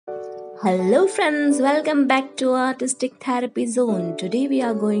Hello, friends, welcome back to Artistic Therapy Zone. Today, we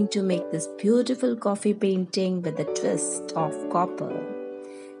are going to make this beautiful coffee painting with a twist of copper.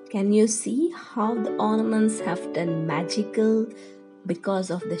 Can you see how the ornaments have turned magical because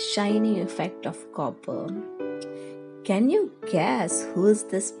of the shining effect of copper? Can you guess who is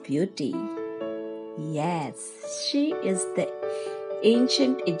this beauty? Yes, she is the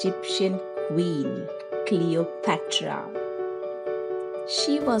ancient Egyptian queen, Cleopatra.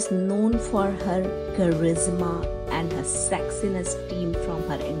 She was known for her charisma and her sexiness stemmed from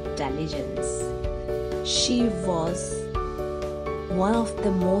her intelligence. She was one of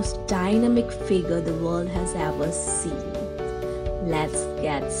the most dynamic figures the world has ever seen. Let's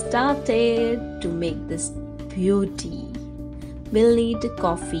get started to make this beauty. We'll need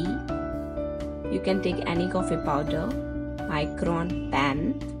coffee. You can take any coffee powder, micron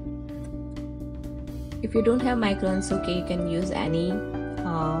pen. If you don't have microns, okay, you can use any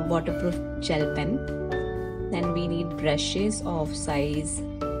waterproof gel pen. Then we need brushes of size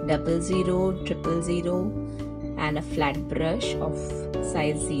 00, 000 and a flat brush of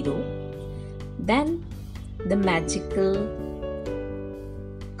size 0. Then the magical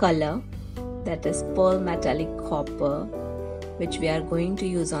color, that is pearl metallic copper, which we are going to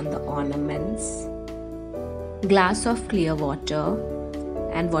use on the ornaments. Glass of clear water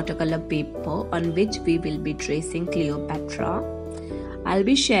and watercolor paper on which we will be tracing Cleopatra. I'll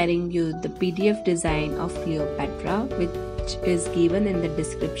be sharing you the PDF design of Cleopatra, which is given in the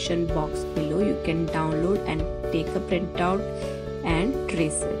description box below. You can download and take a printout and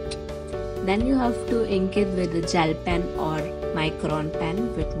trace it. Then you have to ink it with a gel pen or micron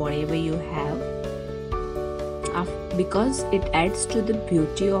pen, with whatever you have, because it adds to the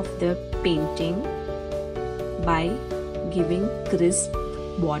beauty of the painting by giving crisp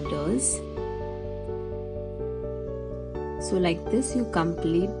borders. So like this you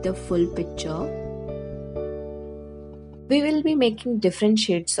complete the full picture. We will be making different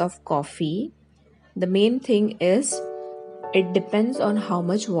shades of coffee. The main thing is it depends on how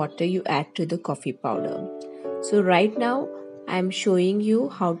much water you add to the coffee powder. So right now I am showing you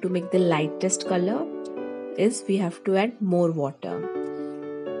how to make the lightest color. Is we have to add more water.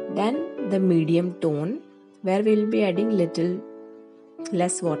 Then the medium tone, where we will be adding little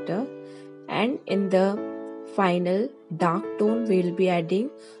less water, and in the final dark tone we will be adding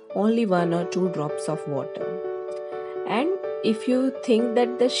only 1 or 2 drops of water. And if you think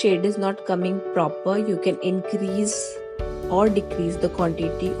that the shade is not coming proper, you can increase or decrease the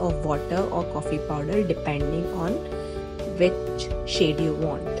quantity of water or coffee powder depending on which shade you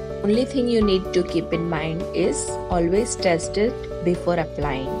want. Only thing you need to keep in mind is always test it before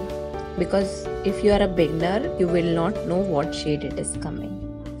applying, because if you are a beginner you will not know what shade it is coming.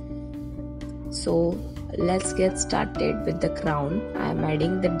 So let's get started with the crown. I am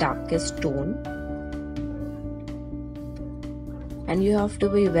adding the darkest tone, and you have to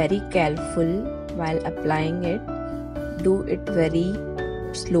be very careful while applying it. Do it very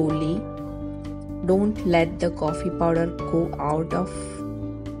slowly. Don't let the coffee powder go out of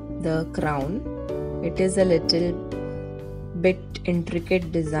the crown. It is a little bit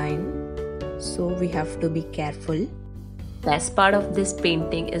intricate design, so we have to be careful. Best part of this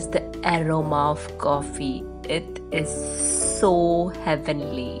painting is the aroma of coffee. It is so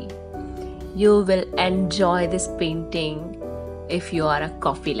heavenly. You will enjoy this painting if you are a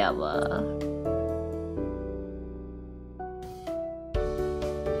coffee lover.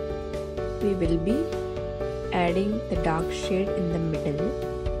 We will be adding the dark shade in the middle.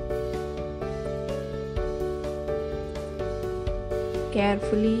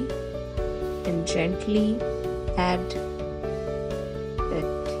 Carefully and gently add it.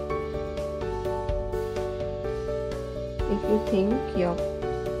 If you think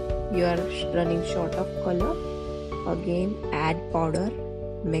you are running short of color, again add powder,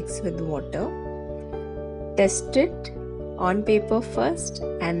 mix with water. Test it on paper first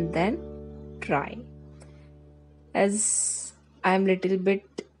and then try. As I am little bit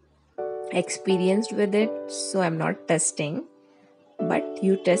experienced with it, so I'm not testing, but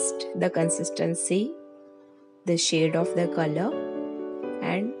you test the consistency, the shade of the color,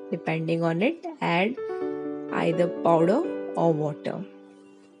 and depending on it add either powder or water.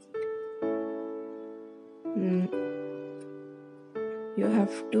 You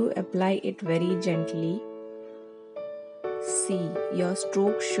have to apply it very gently. See, your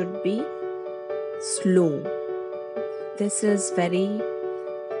stroke should be slow. This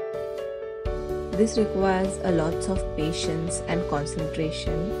requires a lot of patience and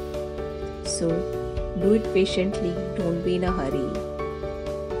concentration. So do it patiently, don't be in a hurry.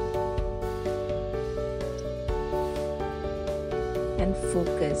 And and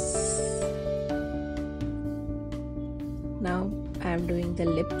focus. Now I am doing the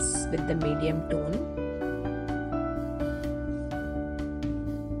lips with the medium tone.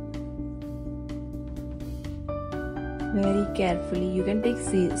 Very carefully, you can take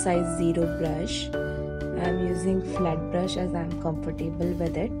size 0 brush. I am using flat brush as I am comfortable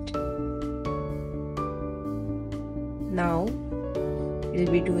with it. Now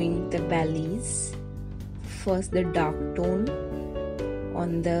we'll be doing the bellies. First the dark tone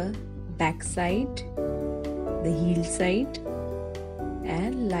on the back side, the heel side,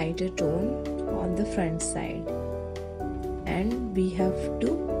 and lighter tone on the front side, and we have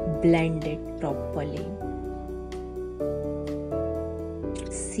to blend it properly.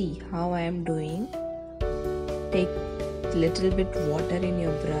 See how I am doing. Take little bit water in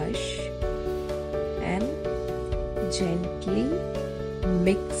your brush and gently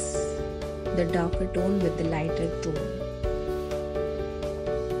mix the darker tone with the lighter tone.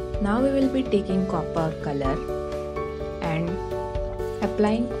 Now we will be taking copper color and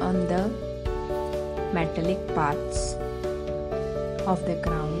applying on the metallic parts of the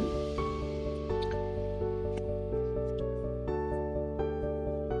crown.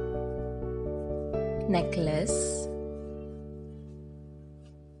 Necklace,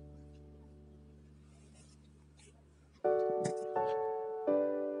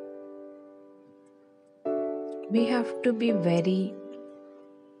 we have to be very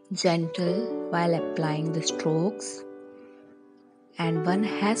gentle while applying the strokes, and one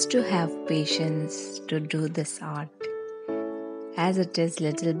has to have patience to do this art as it is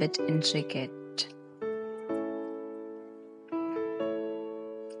little bit intricate.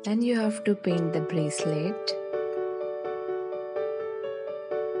 Then you have to paint the bracelet.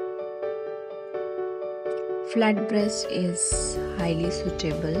 Flat brush is highly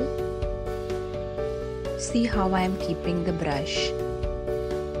suitable. See how I am keeping the brush.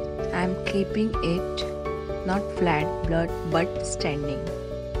 I am keeping it not flat but standing.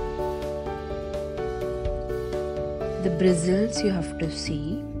 The bristles you have to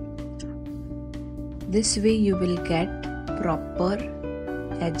see. This way you will get proper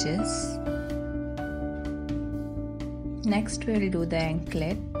edges. Next we will do the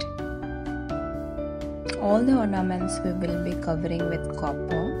anklet. All the ornaments we will be covering with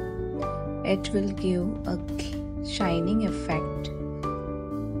copper. It will give a shining effect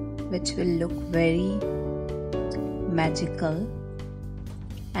which will look very magical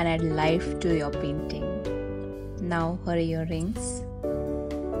and add life to your painting. Now her earrings.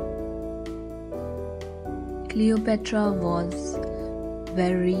 Cleopatra was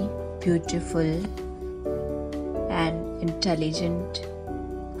very beautiful and intelligent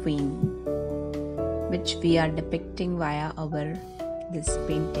queen, which we are depicting via our this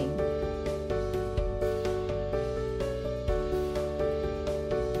painting.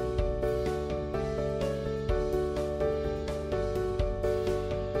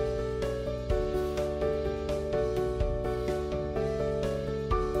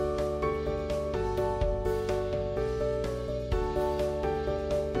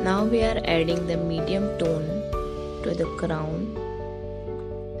 Now we are adding the medium tone to the crown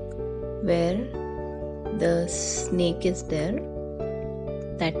where the snake is there,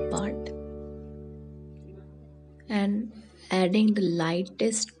 that part, and adding the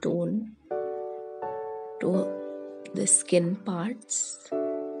lightest tone to the skin parts,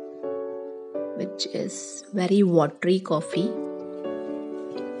 which is very watery coffee.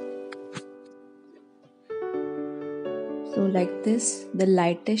 So like this, the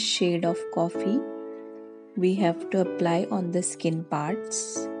lightest shade of coffee we have to apply on the skin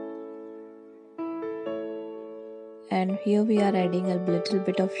parts. And here we are adding a little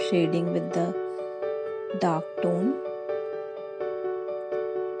bit of shading with the dark tone.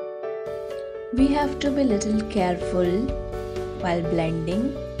 We have to be little careful while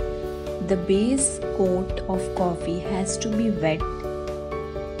blending. The base coat of coffee has to be wet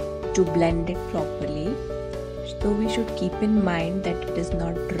to blend it properly. So we should keep in mind that it is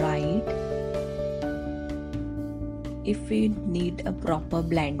not dried. If we need a proper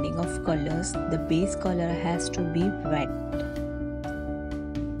blending of colors, the base color has to be wet.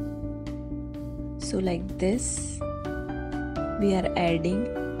 So like this, we are adding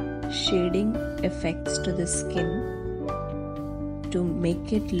shading effects to the skin to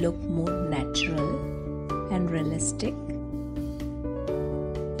make it look more natural and realistic.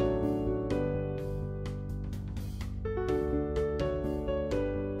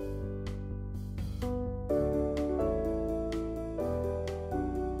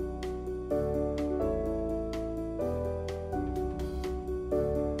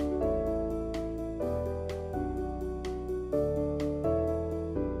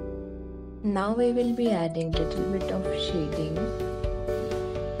 Now we will be adding little bit of shading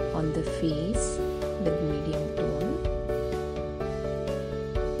on the face with medium tone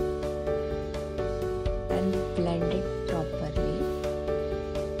and blend it properly.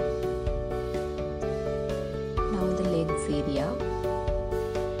 Now the legs area,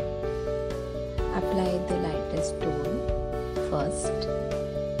 apply the lightest tone first.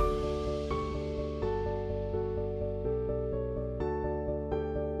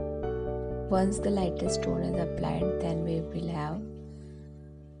 Once the lightest tone is applied, then we will have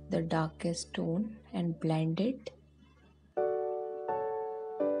the darkest tone and blend it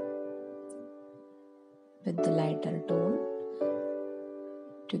with the lighter tone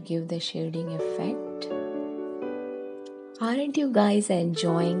to give the shading effect. Aren't you guys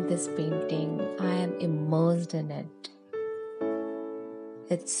enjoying this painting? I am immersed in it.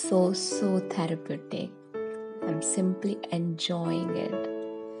 It's so therapeutic. I'm simply enjoying it.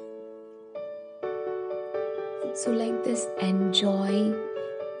 So like this, enjoy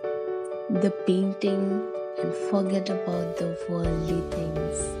the painting and forget about the worldly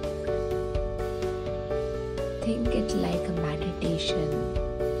things. Think it like a meditation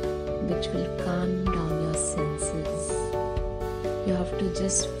which will calm down your senses. You have to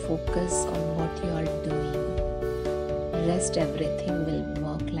just focus on what you are doing. Rest everything will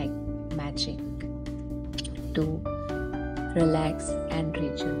work like magic to relax and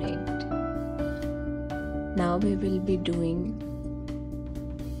rejuvenate. Now we will be doing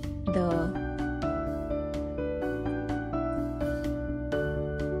the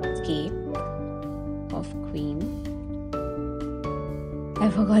cape of Queen. I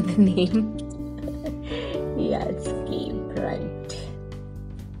forgot the name. Yeah, it's cape, right?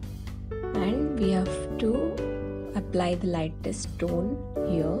 And we have to apply the lightest tone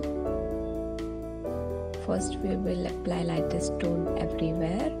here. First we will apply lightest tone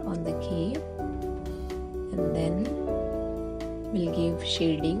everywhere on the cape, and then we'll give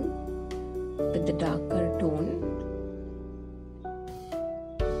shading with the darker tone.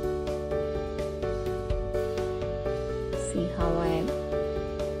 See how I am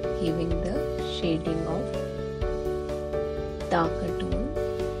giving the shading of darker tone,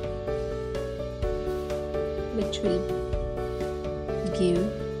 which will give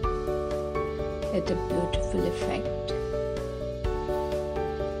it a beautiful effect.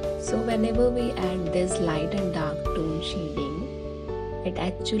 So whenever we add this light and dark tone shading, it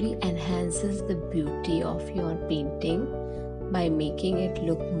actually enhances the beauty of your painting by making it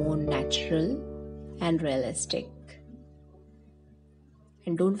look more natural and realistic.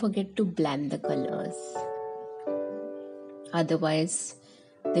 And don't forget to blend the colors, otherwise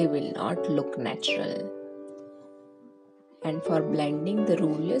they will not look natural. And for blending, the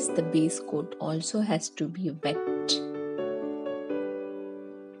rule is the base coat also has to be wet.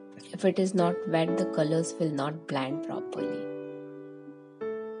 If it is not wet, the colors will not blend properly.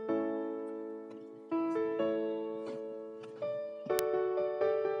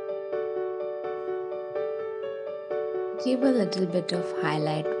 Give a little bit of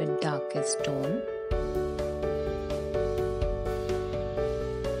highlight with darkest tone.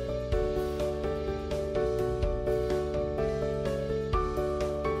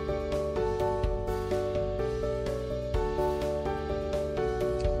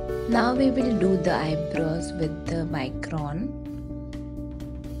 Now we will do the eyebrows with the micron.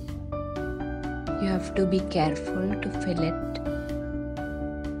 You have to be careful to fill it.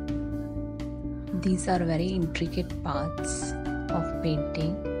 These are very intricate parts of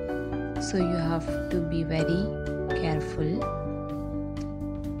painting, so you have to be very careful.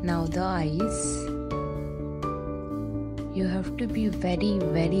 Now the eyes, you have to be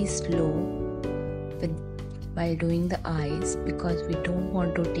very slow while doing the eyes, because we don't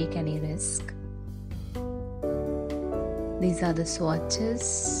want to take any risk. These are the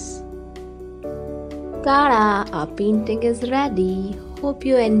swatches. Tada! Our painting is ready. Hope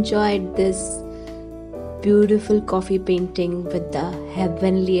you enjoyed this beautiful coffee painting with the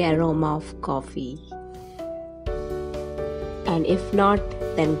heavenly aroma of coffee. And if not,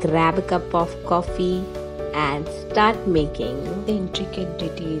 then grab a cup of coffee and start making. The intricate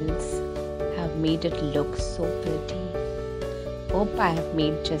details have made it look so pretty. Hope I have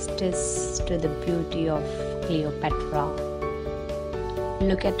made justice to the beauty of Cleopatra.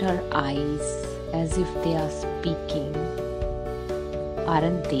 Look at her eyes as if they are speaking.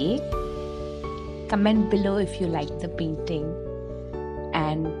 Aren't they? Comment below if you like the painting.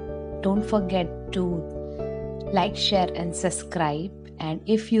 And don't forget to like, share and subscribe. And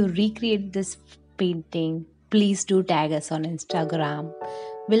if you recreate this painting, please do tag us on Instagram.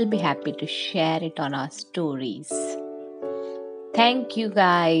 We'll be happy to share it on our stories. Thank you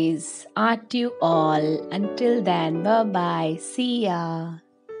guys. Art you all. Until then, bye bye. See ya.